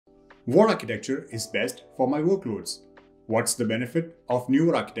What architecture is best for my workloads? What's the benefit of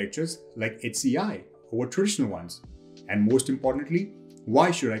newer architectures like HCI over traditional ones? And most importantly,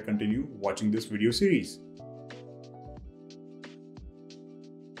 why should I continue watching this video series?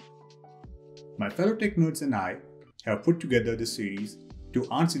 My fellow tech nerds and I have put together this series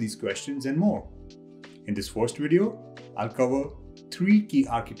to answer these questions and more. In this first video, I'll cover 3 key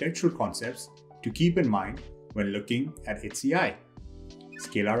architectural concepts to keep in mind when looking at HCI: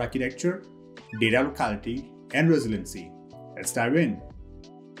 scalar architecture, data locality, and resiliency. Let's dive in.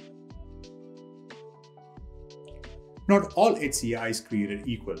 Not all HCI is created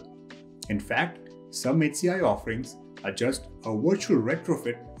equal. In fact, some HCI offerings are just a virtual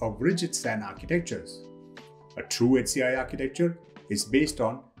retrofit of rigid SAN architectures. A true HCI architecture is based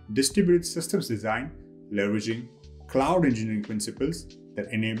on distributed systems design, leveraging cloud engineering principles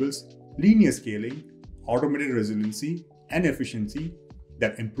that enables linear scaling, automated resiliency, and efficiency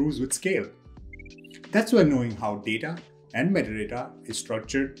that improves with scale. That's why knowing how data and metadata is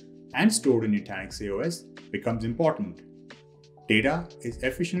structured and stored in Nutanix AOS becomes important. Data is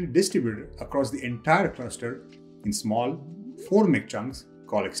efficiently distributed across the entire cluster in small 4 meg chunks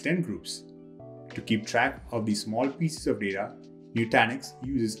called extend groups. To keep track of these small pieces of data, Nutanix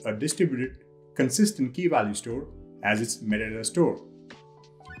uses a distributed, consistent key value store as its metadata store.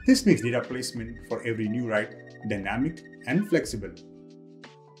 This makes data placement for every new write dynamic and flexible.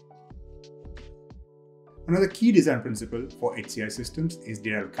 Another key design principle for HCI systems is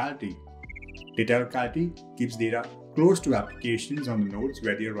data locality. Data locality keeps data close to applications on the nodes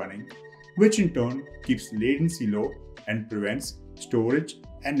where they are running, which in turn keeps latency low and prevents storage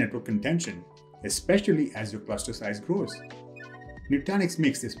and network contention, especially as your cluster size grows. Nutanix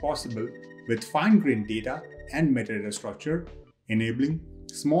makes this possible with fine-grained data and metadata structure, enabling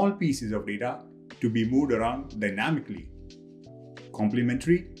small pieces of data to be moved around dynamically.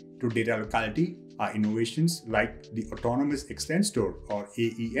 Complementary to data locality are innovations like the Autonomous Extend Store or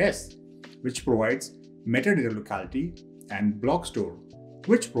AES, which provides metadata locality, and Block Store,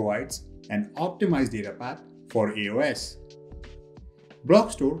 which provides an optimized data path for AOS. Block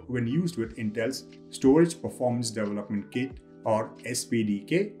Store, when used with Intel's Storage Performance Development Kit or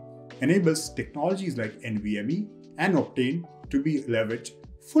SPDK, enables technologies like NVMe and Optane to be leveraged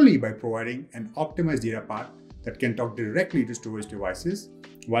fully by providing an optimized data path that can talk directly to storage devices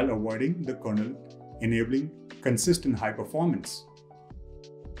while avoiding the kernel, enabling consistent high performance.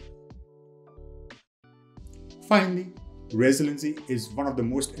 Finally, resiliency is one of the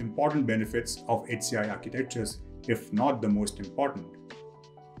most important benefits of HCI architectures, if not the most important.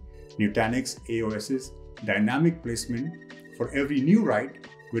 Nutanix AOS's dynamic placement for every new write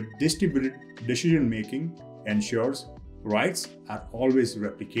with distributed decision-making ensures writes are always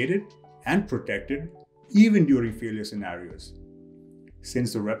replicated and protected even during failure scenarios.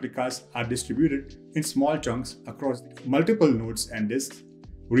 Since the replicas are distributed in small chunks across multiple nodes and disks,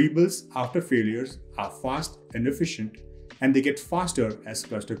 rebuilds after failures are fast and efficient, and they get faster as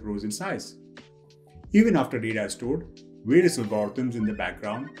cluster grows in size. Even after data is stored, various algorithms in the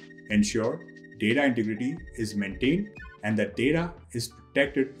background ensure data integrity is maintained and that data is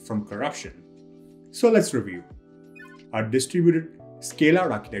protected from corruption. So let's review. A distributed scalar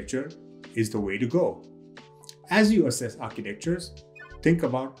architecture is the way to go. As you assess architectures, think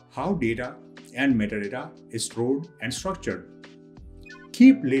about how data and metadata is stored and structured.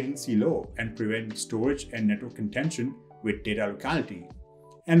 Keep latency low and prevent storage and network contention with data locality.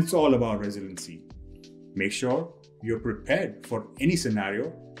 And it's all about resiliency. Make sure you're prepared for any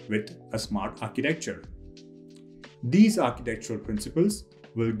scenario with a smart architecture. These architectural principles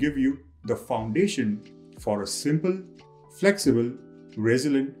will give you the foundation for a simple, flexible,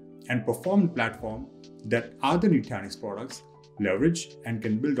 resilient, and performant platform that other Nutanix products leverage and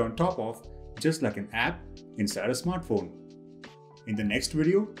can build on top of, just like an app inside a smartphone. In the next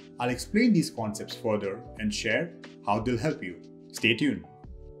video, I'll explain these concepts further and share how they'll help you. Stay tuned.